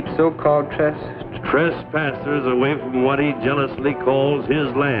them to keep so-called Trespassers away from what he jealously calls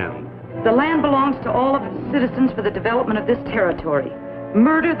his land. The land belongs to all of its citizens for the development of this territory.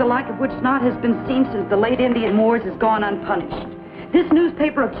 Murder, the like of which not has been seen since the late Indian wars, has gone unpunished. This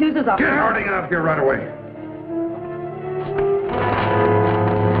newspaper accuses us... Get Harding out here right away.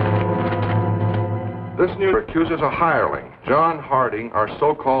 This news accuses a hireling, John Harding, our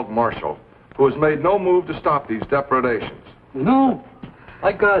so-called marshal, who has made no move to stop these depredations. No,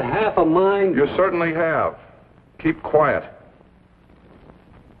 I got half a mind. You certainly have. Keep quiet.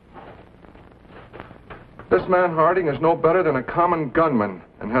 This man Harding is no better than a common gunman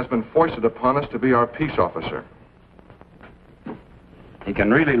and has been foisted upon us to be our peace officer. He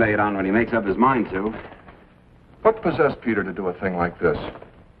can really lay it on when he makes up his mind to. What possessed Peter to do a thing like this?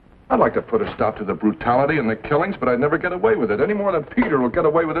 I'd like to put a stop to the brutality and the killings, but I'd never get away with it, any more than Peter will get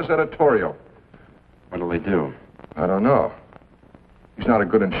away with this editorial. What'll he do? I don't know. He's not a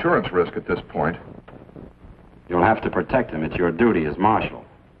good insurance risk at this point. You'll have to protect him. It's your duty as marshal.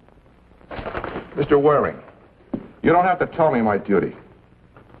 Mr. Waring, you don't have to tell me my duty.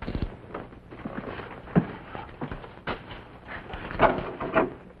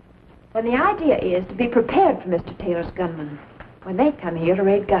 Well, the idea is to be prepared for Mr. Taylor's gunmen when they come here to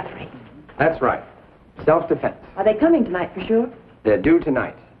raid Guthrie. That's right. Self-defense. Are they coming tonight for sure? They're due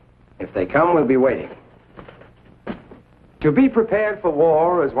tonight. If they come, we'll be waiting. To be prepared for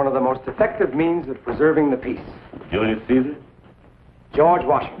war is one of the most effective means of preserving the peace. Julius Caesar? George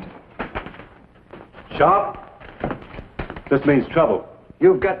Washington. Sharp? This means trouble.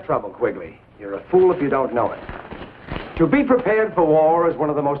 You've got trouble, Quigley. You're a fool if you don't know it. To be prepared for war is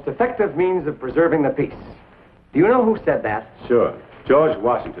one of the most effective means of preserving the peace. Do you know who said that? Sure. George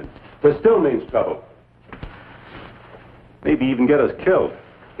Washington. This still means trouble. Maybe even get us killed.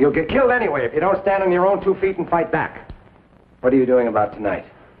 You'll get killed anyway if you don't stand on your own 2 feet and fight back. What are you doing about tonight?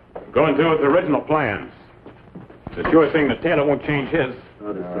 Going through with the original plans. It's a sure thing that Taylor won't change his.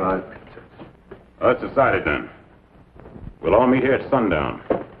 Oh, that's right. Well, that's decided then. We'll all meet here at sundown.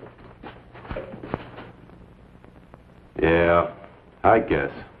 Yeah, I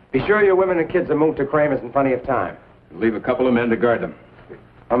guess. Be sure your women and kids are moved to Kramer's in plenty of time. Leave a couple of men to guard them.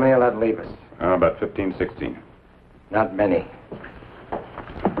 How many will that leave us? About 15, 16. Not many.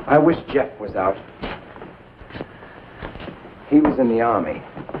 I wish Jeff was out. He was in the army.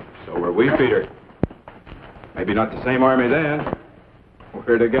 So were we, Peter. Maybe not the same army then.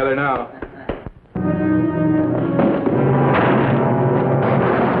 We're together now.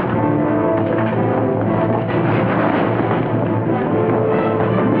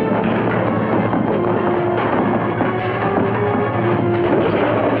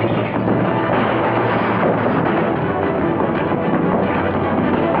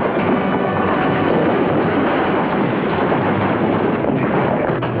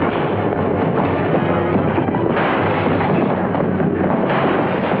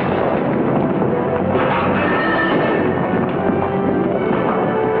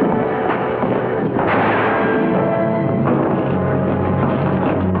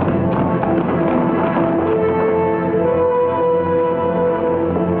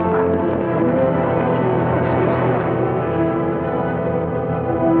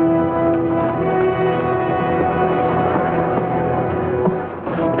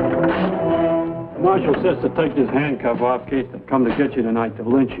 Says to take this handcuff off in case they come to get you tonight to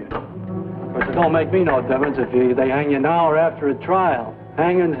lynch you. Of course, it don't make me no difference if they hang you now or after a trial.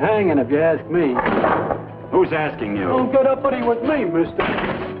 Hanging's hanging, if you ask me. Who's asking you? Don't get uppity with me,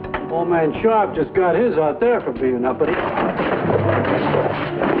 mister. Old man Sharp just got his out there for being uppity.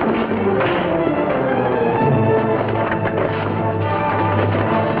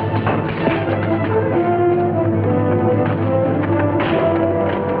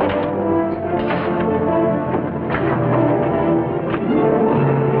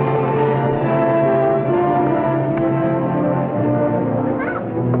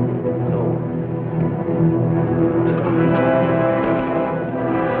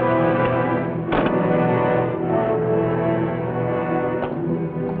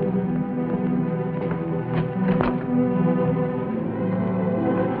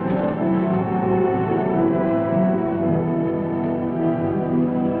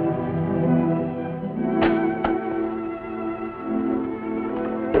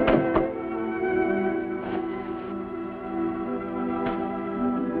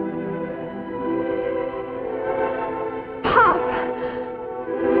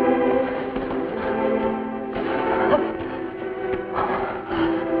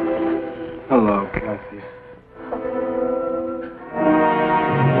 Hello, Kathy.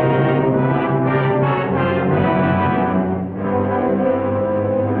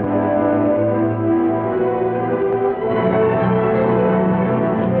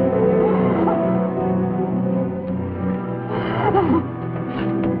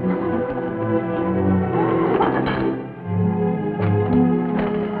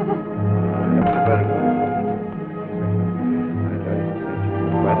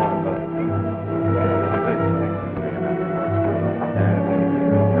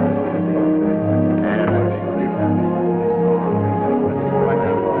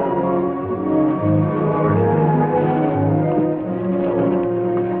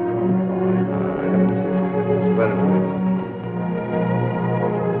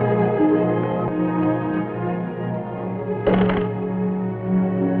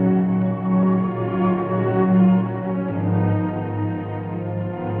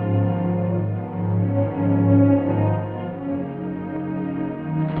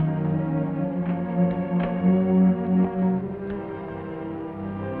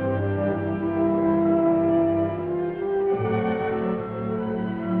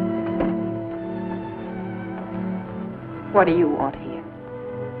 What do you want here?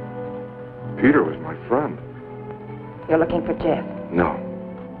 Peter was my friend. You're looking for Jeff. No.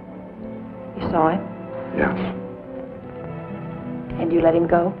 You saw him? Yes. And you let him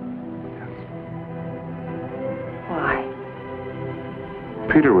go? Yes. Why?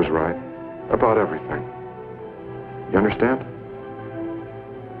 Peter was right about everything. You understand?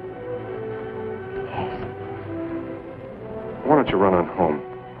 Yes. Why don't you run on home?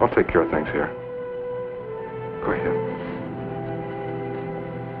 I'll take care of things here. Go ahead.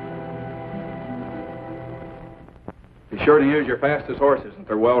 Be sure to use your fastest horses if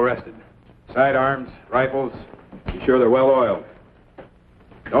they're well rested. Sidearms, rifles, be sure they're well oiled.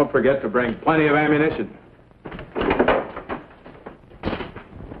 Don't forget to bring plenty of ammunition.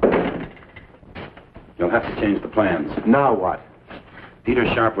 You'll have to change the plans. Now what? Peter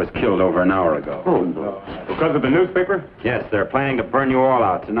Sharp was killed over an hour ago. Oh, no. Because of the newspaper? Yes, they're planning to burn you all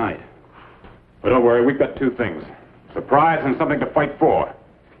out tonight. But don't worry, we've got two things. Surprise and something to fight for.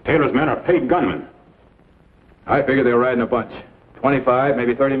 Taylor's men are paid gunmen. I figure they'll ride in a bunch. 25,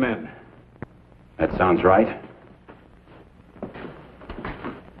 maybe 30 men. That sounds right.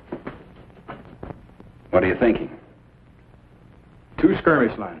 What are you thinking? 2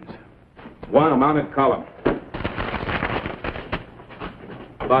 skirmish lines. 1 a mounted column.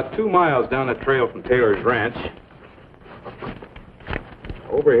 About 2 miles down the trail from Taylor's ranch.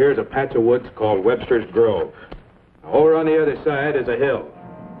 Over here's a patch of woods called Webster's Grove. Now, over on the other side is a hill.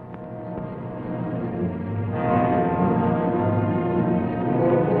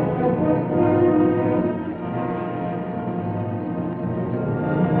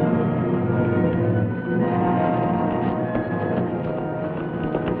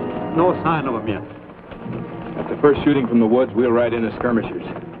 No sign of them yet. At the first shooting from the woods, we'll ride in as skirmishers.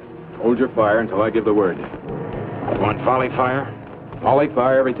 Hold your fire until I give the word. You want volley fire? Volley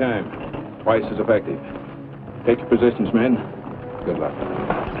fire every time. Twice as effective. Take your positions, men. Good luck.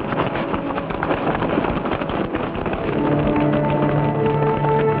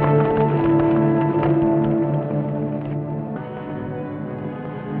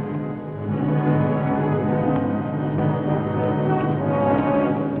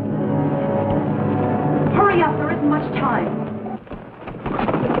 Hurry up, there isn't much time.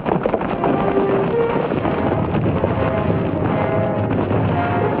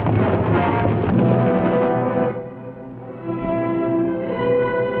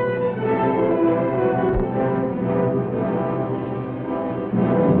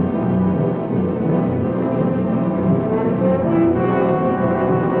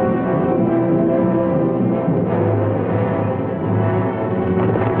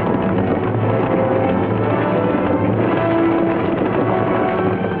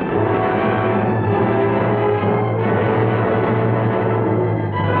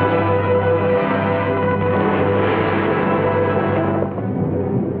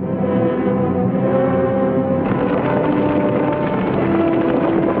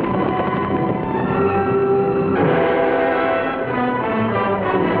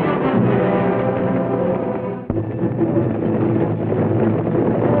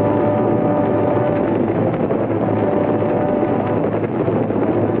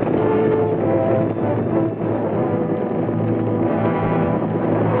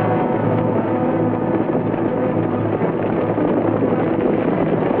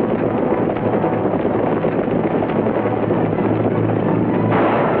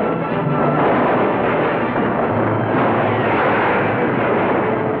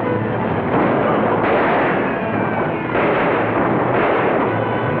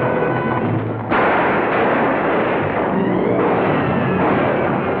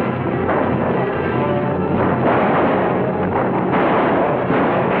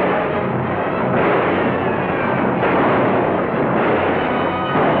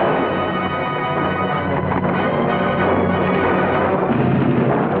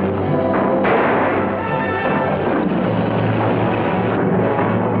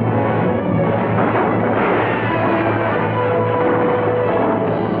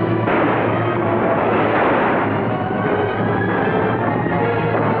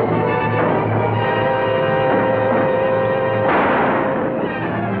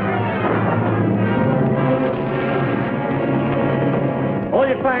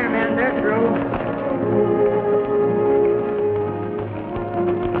 Firemen, they're through.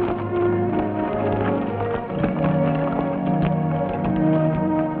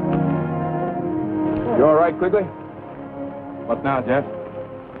 You all right, Quigley? What now, Jeff?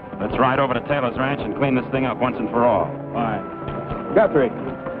 Let's ride over to Taylor's ranch and clean this thing up once and for all. Fine. Guthrie,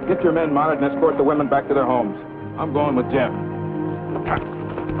 get your men mounted and escort the women back to their homes. I'm going with Jeff.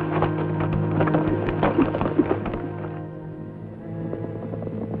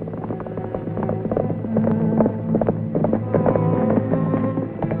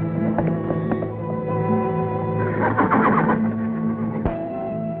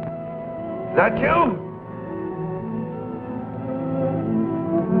 Is that you?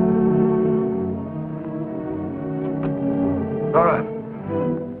 Nora.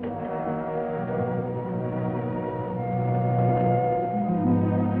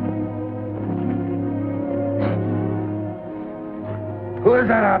 Who is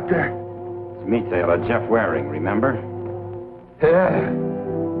that out there? It's me, Taylor. Jeff Waring, remember? Yeah.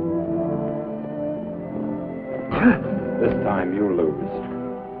 This time you lose.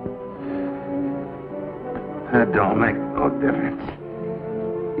 That don't make no difference.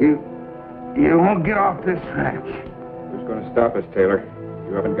 You won't get off this ranch. Who's going to stop us, Taylor?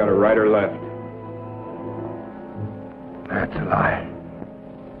 You haven't got a right or left. That's a lie.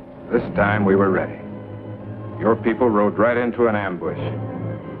 This time we were ready. Your people rode right into an ambush.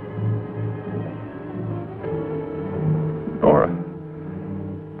 Nora.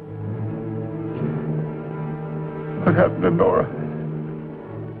 What happened to Nora?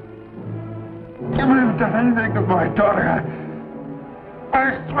 You haven't done anything to my daughter.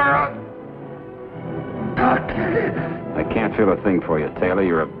 I swear I'll kill you. I can't feel a thing for you, Taylor.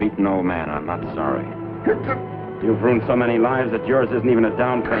 You're a beaten old man. I'm not sorry. You've ruined so many lives that yours isn't even a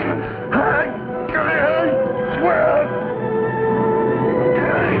down payment. I swear.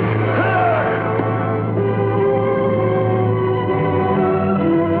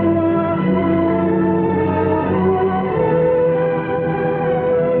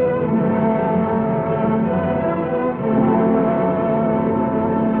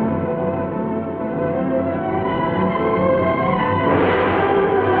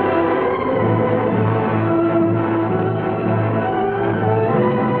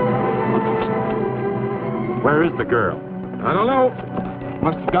 Where is the girl? I don't know.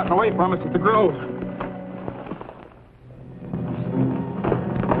 Must have gotten away from us at the Grove.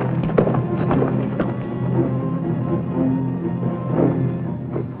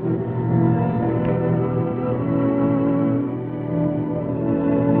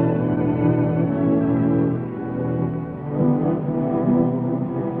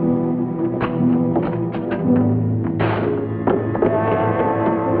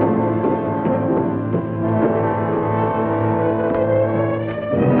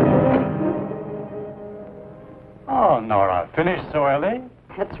 Finished so early?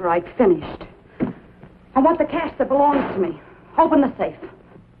 That's right, finished. I want the cash that belongs to me. Open the safe.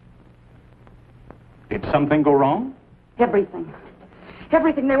 Did something go wrong? Everything.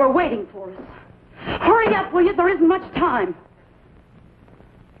 Everything. They were waiting for us. Hurry up, will you? There isn't much time.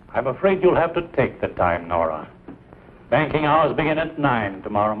 I'm afraid you'll have to take the time, Nora. Banking hours begin at 9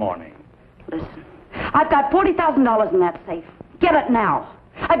 tomorrow morning. Listen, I've got $40,000 in that safe. Get it now.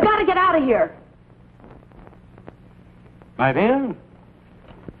 I've got to get out of here. My dear,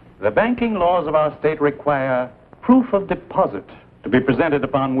 the banking laws of our state require proof of deposit to be presented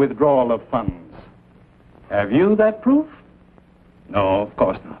upon withdrawal of funds. Have you that proof? No, of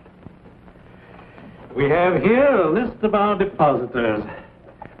course not. We have here a list of our depositors.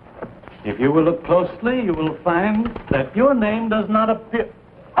 If you will look closely, you will find that your name does not appear...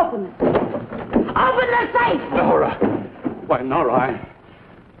 Open the safe! Open the safe! Nora! Why, Nora,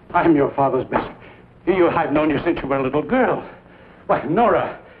 I'm your father's best... I've known you since you were a little girl. Why,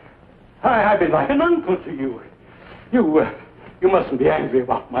 Nora, I've been like an uncle to you. You mustn't be angry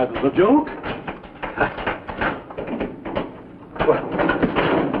about my little joke.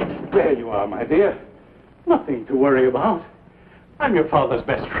 Well, there you are, my dear. Nothing to worry about. I'm your father's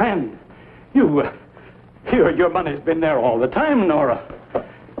best friend. Your money's been there all the time, Nora.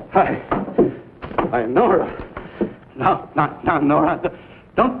 Hi, Nora. Now, Nora,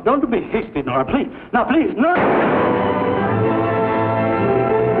 don't be hasty, Nora, please. Now, please, Nora.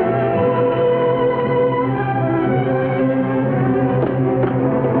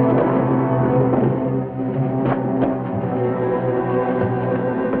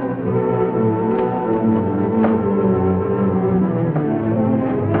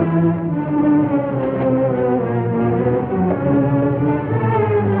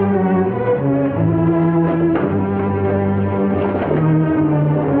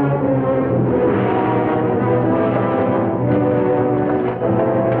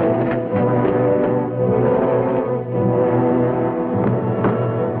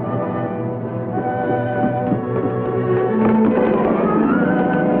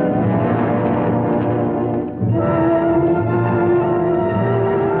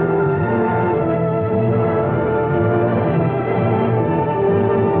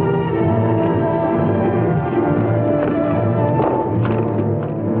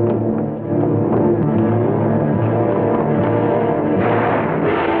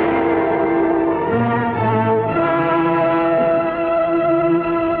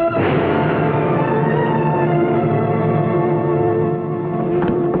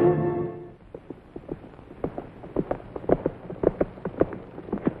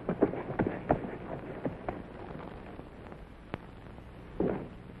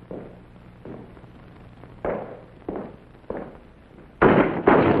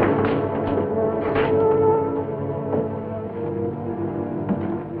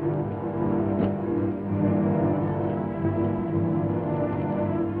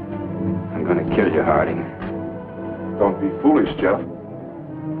 kill you, Harding. Don't be foolish, Jeff.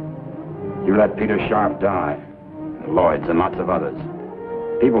 You let Peter Sharp die, and Lloyd's and lots of others.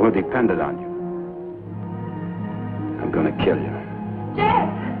 People who depended on you. I'm gonna kill you. Jeff!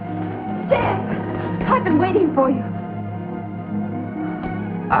 Jeff! I've been waiting for you.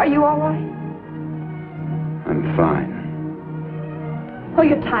 Are you all right? I'm fine. Oh,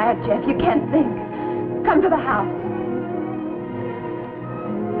 you're tired, Jeff. You can't think. Come to the house.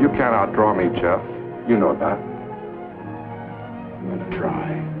 You can't outdraw me, Jeff. You know that. I'm gonna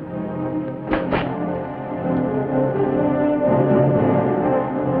try.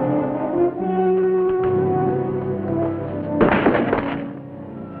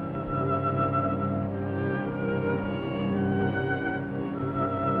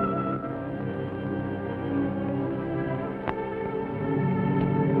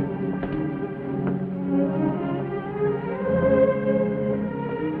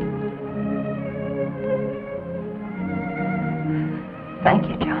 Thank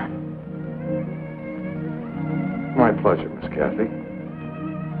you, John. My pleasure, Miss Kathy.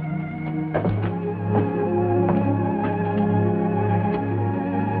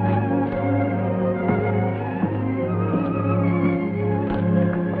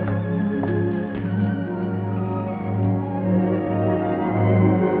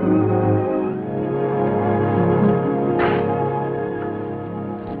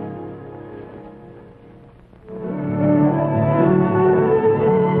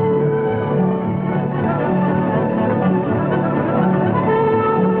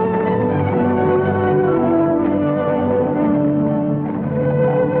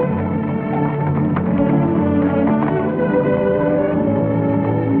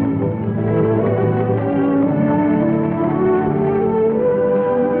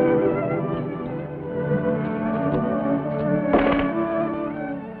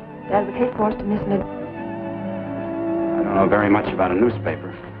 Advocate for us to miss an... I don't know very much about a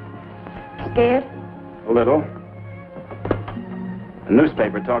newspaper. Scared? A little. A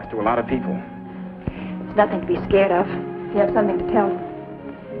newspaper talks to a lot of people. It's nothing to be scared of. If you have something to tell them.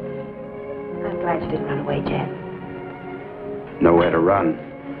 I'm glad you didn't run away, Jeff. Nowhere to run.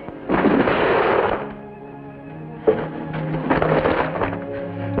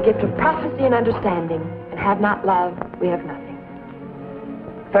 The gift of prophecy and understanding, and have not love, we have nothing.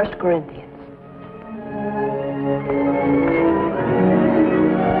 1 Corinthians.